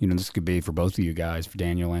much? This could be for both of you guys, for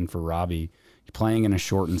Daniel and for Robbie. Playing in a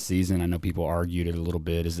shortened season, I know people argued it a little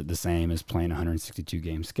bit. Is it the same as playing a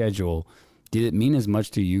 162-game schedule? Did it mean as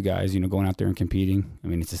much to you guys, going out there and competing?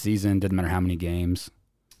 It's a season, doesn't matter how many games.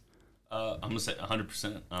 I'm going to say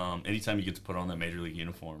 100%. Anytime you get to put on that major league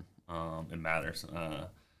uniform, it matters. I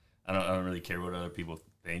don't really care what other people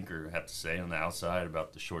think or have to say on the outside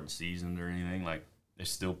about the shortened season or anything. Like, they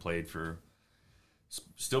still played for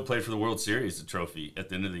the World Series, the trophy, at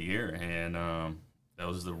the end of the year. And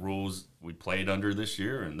those are the rules we played under this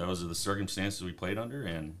year, and those are the circumstances we played under.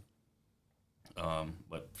 And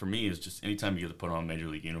but for me, it's just anytime you get to put on a major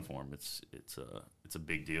league uniform, it's a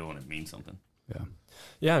big deal, and it means something.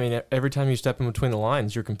 Yeah, every time you step in between the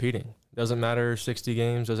lines, you're competing. Doesn't matter 60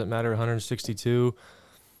 games, doesn't matter 162.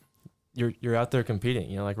 You're out there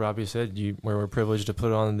competing. Like Robbie said, we're privileged to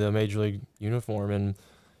put on the major league uniform, and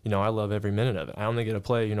I love every minute of it. I only get to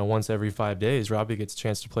play once every 5 days. Robbie gets a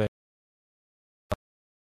chance to play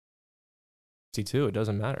 62. It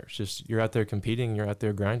doesn't matter. It's just you're out there competing, you're out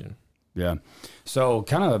there grinding. Yeah. So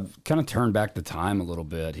kind of turn back the time a little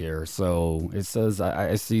bit here. So it says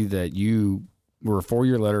I see that you were a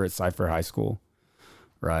 4-year letter at Cy-Fair High School,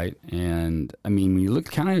 right? And when you look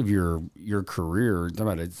kind of your career,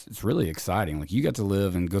 it's really exciting. Like, you got to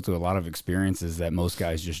live and go through a lot of experiences that most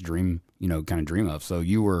guys just dream of. So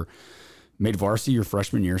you were made varsity your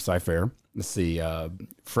freshman year, Cy-Fair. Let's see,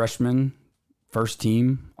 freshman, first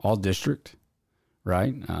team, all district.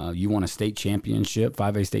 Right? You won a state championship,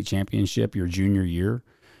 5A state championship your junior year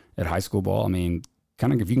at high school ball.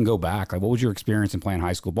 Kind of if you can go back, like, what was your experience in playing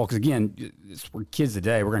high school ball? Because, again, we're kids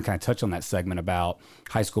today. We're going to kind of touch on that segment about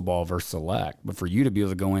high school ball versus select. But for you to be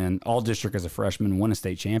able to go in all district as a freshman, win a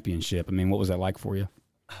state championship, what was that like for you?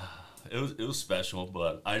 It was special,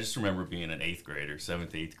 but I just remember being an 8th grader,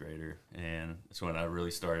 7th, 8th grader. And that's when I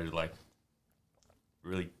really started,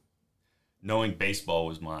 really knowing baseball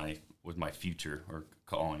was my future or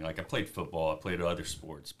calling. Like, I played football, I played other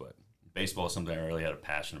sports, but baseball is something I really had a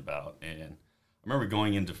passion about. And I remember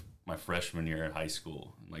going into my freshman year at high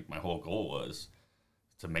school, like, my whole goal was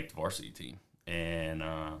to make the varsity team. And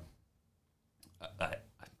I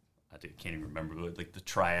can't even remember, but like the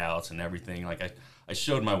tryouts and everything. Like, I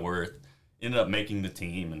showed my worth, ended up making the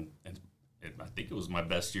team, and I think it was my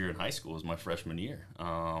best year in high school was my freshman year.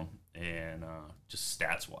 Just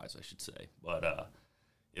stats wise, I should say. But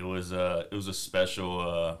it was a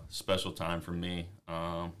special time for me.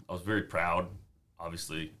 I was very proud,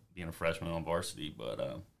 obviously, being a freshman on varsity,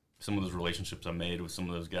 but some of those relationships I made with some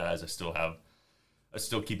of those guys, I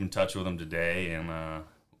still keep in touch with them today, and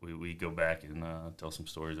we go back and tell some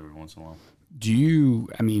stories every once in a while. Do you,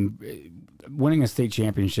 winning a state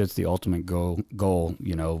championship is the ultimate goal,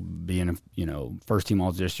 being first team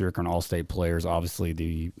all district or an all state player is obviously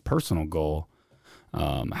the personal goal.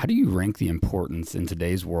 How do you rank the importance in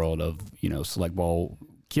today's world of, select ball?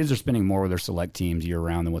 Kids are spending more with their select teams year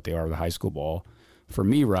round than what they are with high school ball. For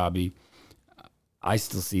me, Robbie, I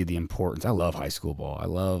still see the importance. I love high school ball. I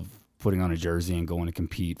love putting on a jersey and going to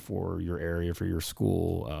compete for your area, for your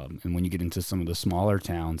school. And when you get into some of the smaller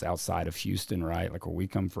towns outside of Houston, right, like where we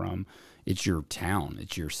come from, it's your town,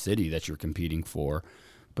 it's your city that you're competing for.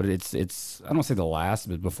 but it's I don't say the last,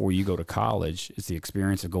 but before you go to college, it's the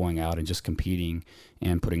experience of going out and just competing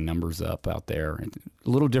and putting numbers up out there. A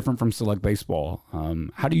little different from select baseball.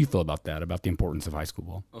 How do you feel about that? About the importance of high school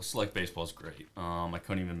ball? Well, select baseball is great. I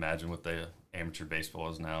couldn't even imagine what the amateur baseball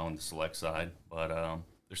is now on the select side, but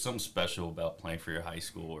there's something special about playing for your high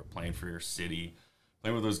school or playing for your city,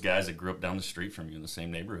 playing with those guys that grew up down the street from you in the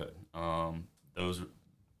same neighborhood.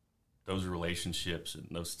 Those relationships and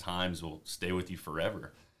those times will stay with you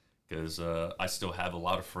forever, because I still have a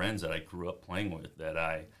lot of friends that I grew up playing with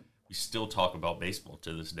that we still talk about baseball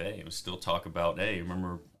to this day. We still talk about, hey,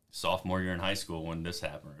 remember sophomore year in high school when this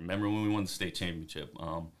happened? Remember when we won the state championship?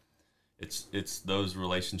 It's those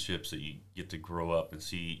relationships that you get to grow up and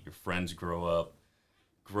see your friends grow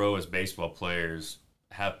as baseball players,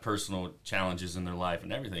 have personal challenges in their life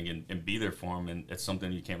and everything, and be there for them, and it's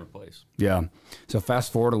something you can't replace. Yeah. So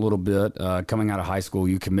fast forward a little bit, coming out of high school,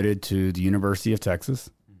 you committed to the University of Texas,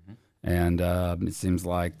 and it seems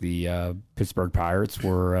like the Pittsburgh Pirates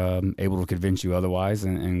were able to convince you otherwise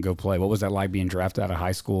and go play. What was that like being drafted out of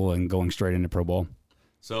high school and going straight into pro ball?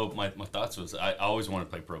 So my thoughts was I always wanted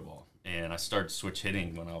to play pro ball, and I started switch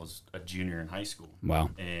hitting when I was a junior in high school. Wow.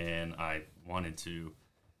 And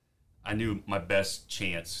I knew my best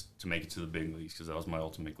chance to make it to the big leagues, because that was my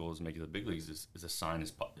ultimate goal, is to make it to the big leagues, is to sign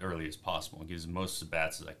as early as possible and get as most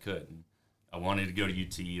at-bats as I could. And I wanted to go to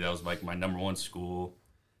UT. That was like my number one school.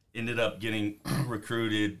 Ended up getting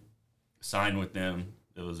recruited, signed with them.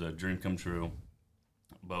 It was a dream come true.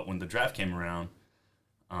 But when the draft came around,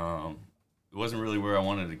 it wasn't really where I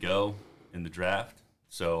wanted to go in the draft.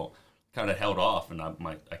 So kind of held off, and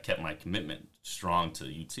I kept my commitment strong to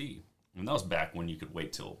UT. And that was back when you could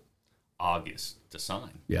wait till August to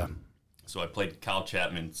sign. Yeah. So I played Kyle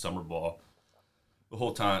Chapman summer ball the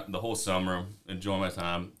whole summer, enjoying my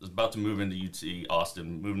time. I was about to move into UT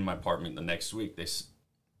Austin, moving to my apartment the next week.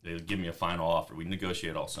 They give me a final offer. We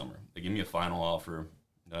negotiate all summer. They give me a final offer.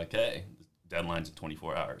 They're like, hey, the deadline's in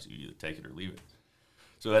 24 hours. You either take it or leave it.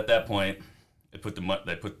 So at that point, they put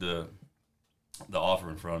the offer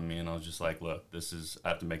in front of me, and I was just like, look, I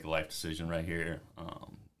have to make a life decision right here.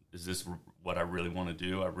 Is this what I really want to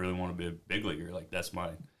do? I really want to be a big leaguer. Like, it's my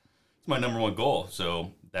number one goal.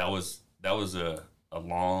 So that was a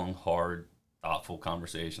long, hard, thoughtful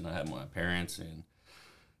conversation I had with my parents,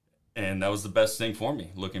 and that was the best thing for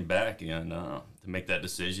me, looking back, and to make that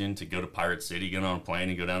decision to go to Pirate City, get on a plane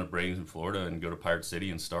and go down to Bradenton, Florida, and go to Pirate City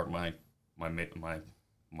and start my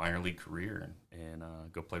minor league career and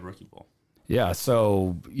go play rookie ball. Yeah,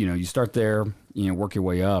 so, you start there, work your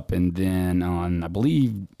way up, and then on, I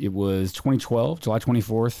believe it was 2012, July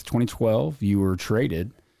 24th, 2012, you were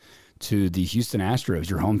traded to the Houston Astros,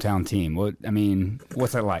 your hometown team.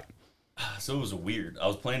 What's that like? So it was weird. I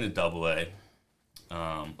was playing in Double-A.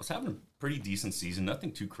 I was having a pretty decent season,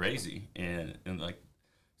 nothing too crazy, and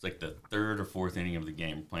it's like the third or fourth inning of the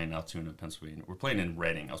game. We're playing Altoona, Pennsylvania. We're playing in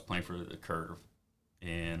Reading. I was playing for the Curve,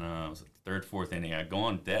 and it was like the third, fourth inning. I go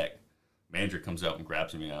on deck. Manager comes out and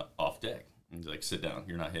grabs me off deck. And he's like, sit down.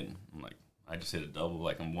 You're not hitting. I'm like, I just hit a double.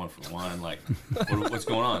 Like, I'm 1 for 1. Like, what's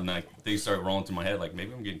going on? And like, things start rolling through my head. Like,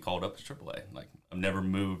 maybe I'm getting called up to AAA. Like, I've never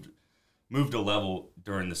moved a level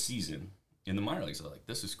during the season in the minor leagues. I was like,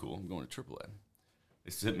 this is cool. I'm going to AAA.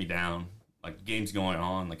 They sit me down. Like, the game's going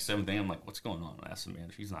on. Like, 7th inning. I'm like, what's going on? I asked the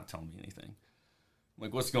manager. He's not telling me anything. I'm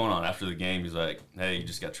like, what's going on? After the game, he's like, hey, you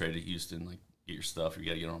just got traded to Houston. Like, get your stuff. You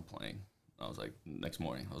got to get on a plane. I was like, next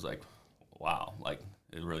morning. I was like, wow, like,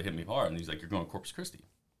 it really hit me hard. And he's like, you're going to Corpus Christi.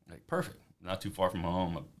 I'm like, perfect. Not too far from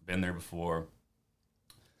home. I've been there before.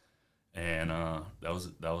 And that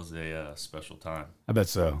was a special time. I bet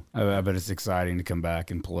so. I bet it's exciting to come back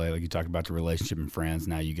and play. Like you talked about the relationship and friends.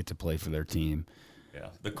 Now you get to play for their team. Yeah.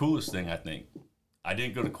 The coolest thing, I think, I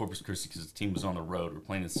didn't go to Corpus Christi because the team was on the road. We're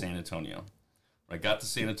playing in San Antonio. When I got to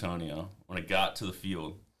San Antonio, when I got to the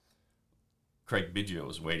field, Craig Biggio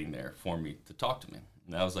was waiting there for me to talk to me.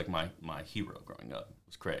 And that was like my hero growing up,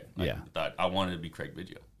 was Craig. Yeah. I thought I wanted to be Craig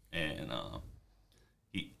Biggio. And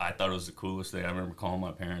I thought it was the coolest thing. I remember calling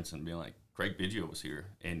my parents and being like, Craig Biggio was here.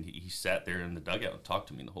 And he sat there in the dugout and talked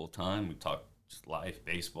to me the whole time. We talked just life,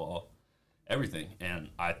 baseball, everything. And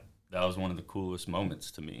that was one of the coolest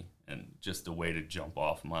moments to me. And just the way to jump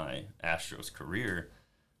off my Astros career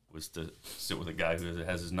was to sit with a guy who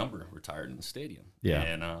has his number retired in the stadium. Yeah.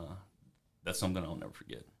 And that's something I'll never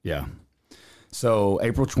forget. Yeah. So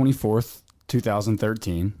April 24th,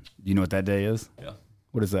 2013. Do you know what that day is? Yeah.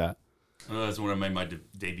 What is that? That's when I made my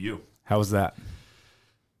debut. How was that?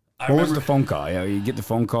 What was the phone call? Yeah, you get the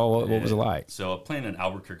phone call. What was it like? So playing in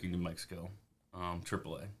Albuquerque, New Mexico,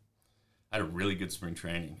 AAA. I had a really good spring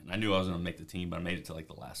training, and I knew I was going to make the team, but I made it to like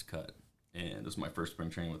the last cut. and it was my first spring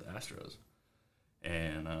training with the Astros.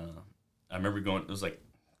 And I remember going. It was like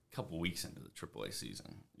a couple weeks into the AAA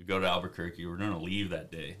season. You go to Albuquerque. We're going to leave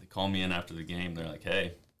that day. They call me in after the game. They're like,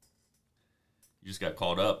 "Hey, you just got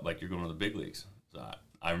called up. Like, you're going to the big leagues." So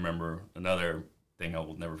I remember another thing I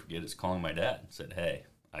will never forget is calling my dad and said, "Hey,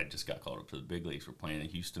 I just got called up to the big leagues. We're playing in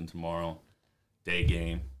Houston tomorrow, day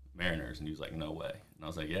game, Mariners." And he was like, "No way." And I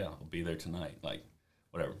was like, "Yeah, I'll be there tonight." Like,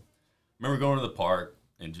 whatever. I remember going to the park,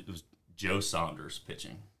 and it was Joe Saunders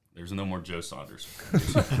pitching. There's no more Joe Saunders.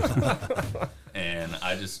 And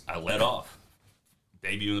I led off.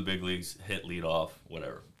 Debut in the big leagues, hit lead off,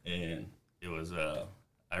 whatever. And it was,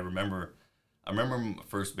 I remember my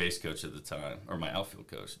first base coach at the time, or my outfield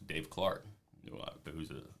coach, Dave Clark,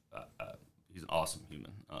 who's he's an awesome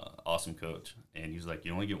human, awesome coach. And he was like,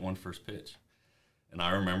 "You only get one first pitch." And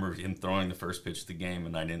I remember him throwing the first pitch of the game,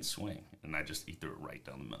 and I didn't swing. And he threw it right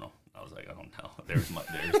down the middle. I was like, "Oh no, there's my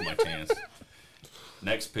chance."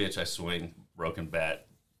 Next pitch, I swing, broken bat,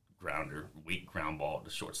 grounder, weak ground ball to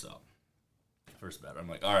shortstop. First batter, I'm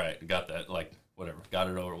like, "All right, got that." Like, whatever, got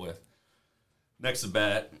it over with. Next at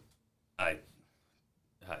bat, I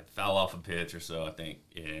foul off a pitch or so, I think,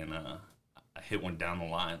 and I hit one down the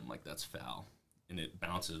line. I'm like, "That's foul," and it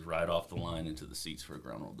bounces right off the line into the seats for a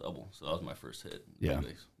ground rule double. So that was my first hit. Yeah,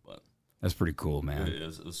 but that's pretty cool, man. It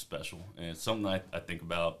is. It was special, and it's something I think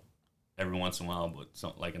about every once in a while. But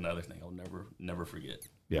something like another thing I'll never forget.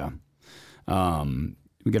 Yeah.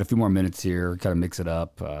 We got a few more minutes here. Kind of mix it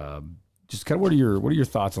up. Just kind of what are your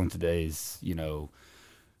thoughts on today's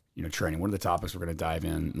training? One of the topics we're going to dive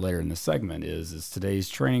in later in this segment is today's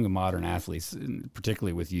training of modern athletes,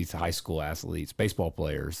 particularly with youth high school athletes, baseball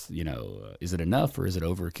players. Is it enough or is it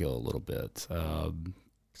overkill a little bit?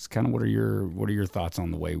 Just kind of what are your thoughts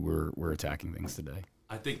on the way we're attacking things today?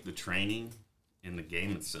 I think the training and the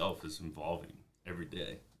game itself is evolving every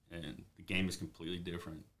day, and the game is completely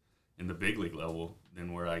different in the big league level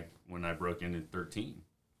than when I broke in 13,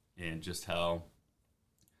 and just how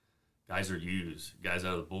guys are used, guys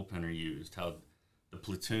out of the bullpen are used, how the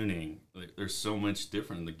platooning, there's so much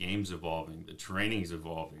different. The game's evolving, the training's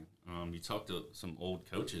evolving. You talk to some old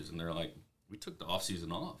coaches, and they're like, "We took the off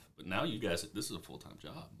season off, but now you guys, this is a full-time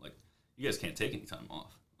job. Like, you guys can't take any time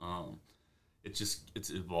off." It's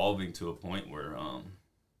evolving to a point where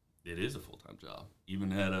it is a full-time job,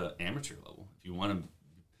 even at an amateur level. If you want to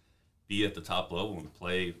be at the top level and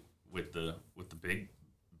play with the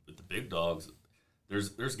big dogs,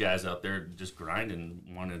 there's guys out there just grinding,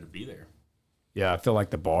 wanting to be there. Yeah, I feel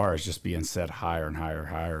like the bar is just being set higher and higher and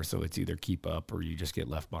higher, so it's either keep up or you just get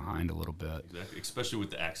left behind a little bit. Exactly, especially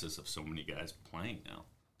with the access of so many guys playing now.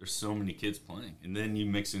 There's so many kids playing, and then you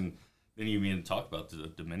mix in. Then you even talk about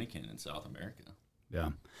the Dominican and South America. Yeah.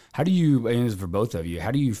 How do you, and this is for both of you,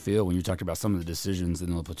 how do you feel when you're talking about some of the decisions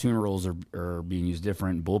and the platoon roles are being used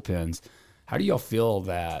different, bullpens? How do y'all feel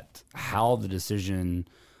that how the decision,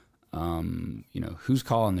 who's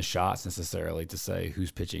calling the shots necessarily to say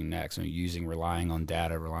who's pitching next? Relying on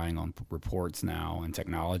data, relying on reports now and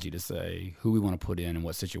technology to say who we want to put in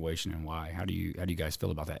what situation and why. How do you guys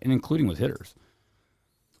feel about that? And including with hitters.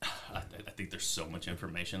 I think there's so much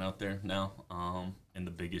information out there now, and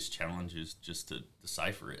the biggest challenge is just to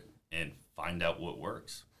decipher it and find out what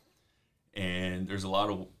works. And there's a lot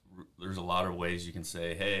of ways you can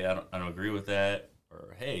say, "Hey, I don't agree with that,"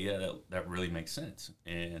 or "Hey, yeah, that really makes sense."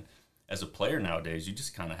 And as a player nowadays, you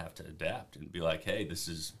just kind of have to adapt and be like, "Hey, this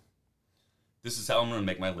is how I'm going to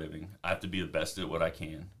make my living. I have to be the best at what I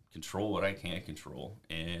can, control what I can't control,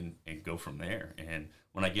 and go from there. And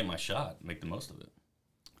when I get my shot, make the most of it."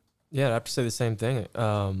 Yeah, I have to say the same thing.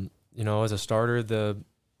 As a starter,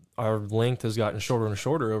 our length has gotten shorter and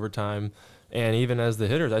shorter over time, and even as the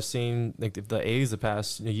hitters, I've seen the A's the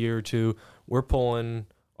past year or two, we're pulling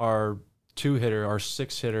our 2-hitter, our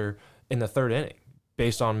 6-hitter in the 3rd inning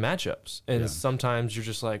based on matchups, and sometimes you're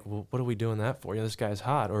just like, "Well, what are we doing that for? This guy's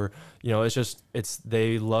hot," or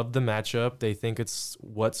they love the matchup, they think it's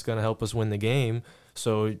what's going to help us win the game.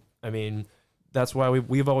 So that's why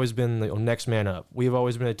we've always been the next man up. We've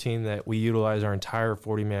always been a team that we utilize our entire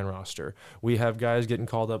 40-man roster. We have guys getting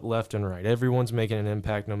called up left and right. Everyone's making an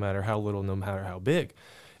impact no matter how little, no matter how big.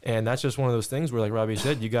 And that's just one of those things where, like Robbie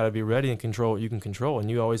said, you got to be ready and control what you can control, and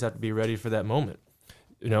you always have to be ready for that moment.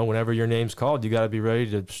 Whenever your name's called, you got to be ready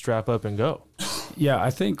to strap up and go. Yeah,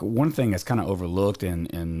 I think one thing that's kind of overlooked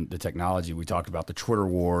in the technology, we talked about the Twitter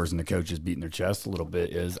wars and the coaches beating their chest a little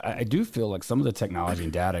bit, is I do feel like some of the technology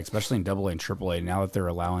and data, especially in AA and AAA, now that they're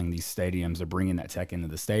allowing these stadiums, they're bringing that tech into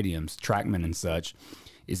the stadiums, TrackMan and such,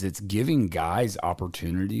 is it's giving guys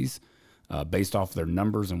opportunities based off their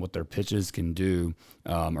numbers and what their pitches can do,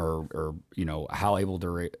 or how able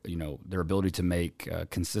they're, their ability to make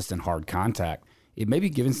consistent hard contact. It may be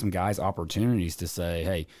giving some guys opportunities to say,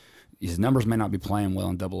 hey, his numbers may not be playing well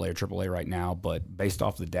in AA or AAA right now, but based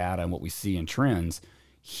off the data and what we see in trends,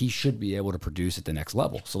 he should be able to produce at the next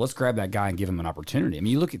level. So let's grab that guy and give him an opportunity. I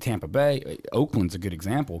mean, you look at Tampa Bay, Oakland's a good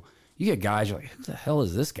example. You get guys, you're like, who the hell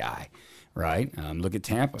is this guy, right? Look at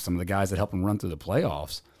Tampa, some of the guys that help him run through the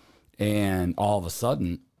playoffs. And all of a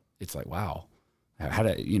sudden, it's like, wow, how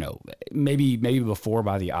to, maybe before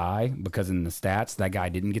by the eye, because in the stats, that guy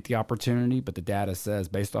didn't get the opportunity, but the data says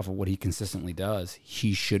based off of what he consistently does,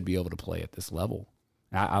 he should be able to play at this level.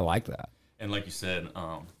 I like that. And like you said,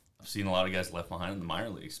 I've seen a lot of guys left behind in the minor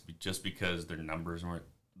leagues just because their numbers weren't,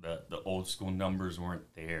 the old school numbers weren't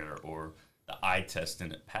there, or the eye test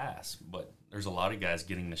didn't pass. But there's a lot of guys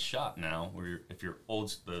getting the shot now where if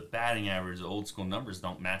the batting average, the old school numbers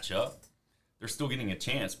don't match up, they're still getting a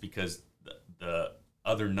chance because the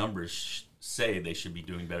other numbers say they should be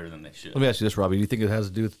doing better than they should. Let me ask you this, Robbie. Do you think it has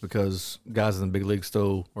to do with because guys in the big leagues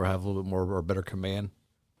still or have a little bit more or better command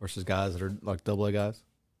versus guys that are like AA guys?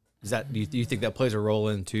 Is that do you think that plays a role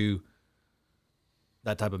into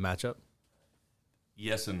that type of matchup?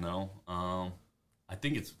 Yes and no. I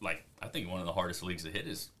think one of the hardest leagues to hit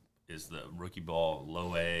is the rookie ball,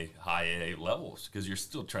 low A, high A levels, because you're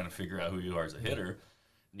still trying to figure out who you are as a hitter.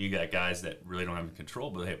 And you got guys that really don't have control,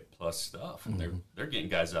 but they have plus stuff, and they're getting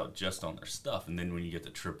guys out just on their stuff. And then when you get to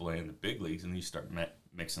AAA and the big leagues, and you start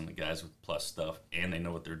mixing the guys with plus stuff, and they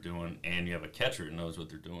know what they're doing, and you have a catcher that knows what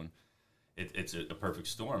they're doing, it's a perfect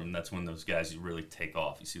storm. And that's when those guys you really take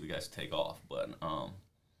off. You see the guys take off, but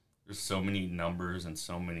there's so many numbers and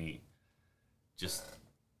so many just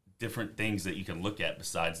different things that you can look at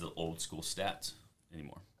besides the old school stats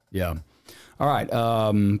anymore. Yeah. All right.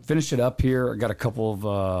 Finish it up here. I got a couple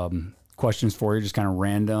of questions for you, just kind of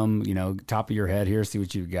random, top of your head here, see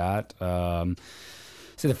what you've got.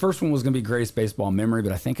 So the first one was going to be greatest baseball memory,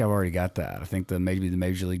 but I think I've already got that. I think maybe the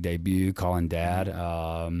Major League debut, calling dad.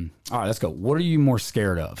 All right, let's go. What are you more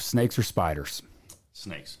scared of, snakes or spiders?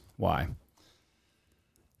 Snakes. Why?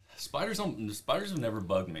 Spiders have never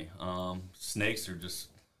bugged me. Snakes.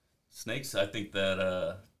 I think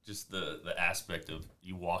that just the aspect of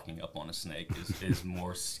you walking up on a snake is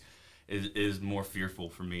more fearful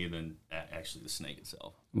for me than actually the snake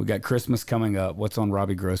itself. We got Christmas coming up. What's on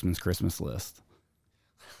Robbie Grossman's Christmas list?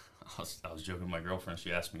 I was joking with my girlfriend.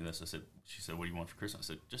 She asked me this. She said, "What do you want for Christmas?"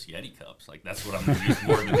 I said, "Just Yeti cups. Like that's what I'm going to use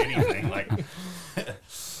more than anything." Like,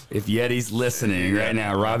 if Yeti's listening right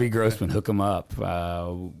now, Robbie Grossman, hook him up.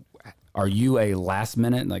 Are you a last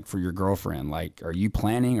minute, like for your girlfriend? Like, are you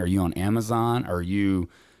planning? Are you on Amazon? Are you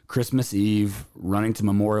Christmas Eve running to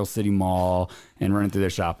Memorial City Mall and running through their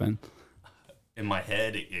shopping? In my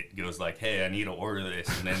head, it goes like, hey, I need to order this.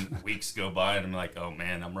 And then weeks go by and I'm like, oh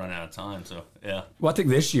man, I'm running out of time. So, yeah. Well, I think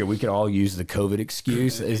this year we could all use the COVID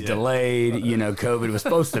excuse. It's delayed. COVID was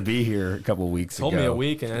supposed to be here a couple of weeks ago. Told me a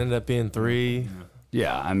week and it ended up being 3.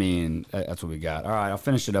 Yeah, I mean, that's what we got. All right, I'll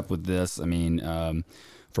finish it up with this. I mean,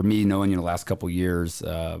 for me, knowing you the last couple of years,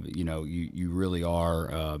 you really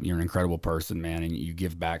are you're an incredible person, man, and you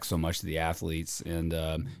give back so much to the athletes, and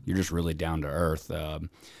you're just really down to earth.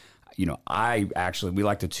 We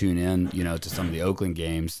like to tune in, to some of the Oakland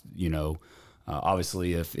games.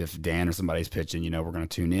 Obviously, if Dan or somebody's pitching, we're going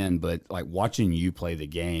to tune in. But like watching you play the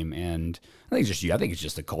game, and I think it's just you. I think it's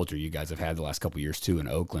just the culture you guys have had the last couple of years too in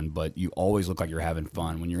Oakland. But you always look like you're having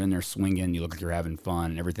fun when you're in there swinging. You look like you're having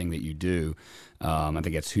fun, and everything that you do. I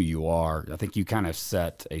think that's who you are. I think you kind of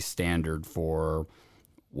set a standard for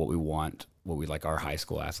what we want, what we like our high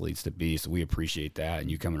school athletes to be. So we appreciate that, and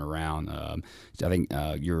you coming around. I think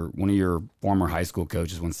one of your former high school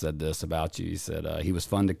coaches once said this about you. He said he was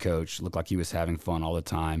fun to coach, looked like he was having fun all the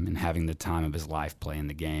time and having the time of his life playing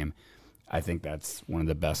the game. I think that's one of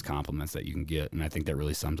the best compliments that you can get, and I think that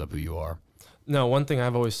really sums up who you are. No, one thing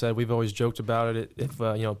I've always said, we've always joked about it. If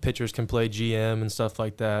pitchers can play GM and stuff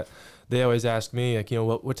like that, they always ask me, like,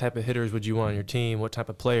 what type of hitters would you want on your team? What type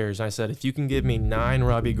of players? And I said, if you can give me 9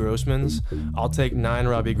 Robbie Grossmans, I'll take 9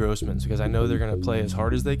 Robbie Grossmans because I know they're going to play as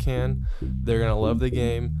hard as they can. They're going to love the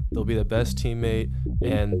game. They'll be the best teammate,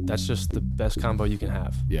 and that's just the best combo you can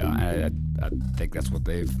have. Yeah, I think that's what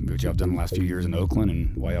y'all done the last few years in Oakland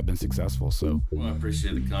and why y'all been successful. So, well, I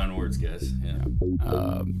appreciate the kind words, guys.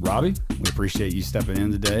 Yeah. Robbie, we appreciate you stepping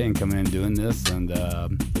in today and coming in and doing this, and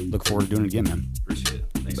look forward to doing it again, man. Appreciate it.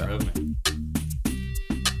 Thanks for having me.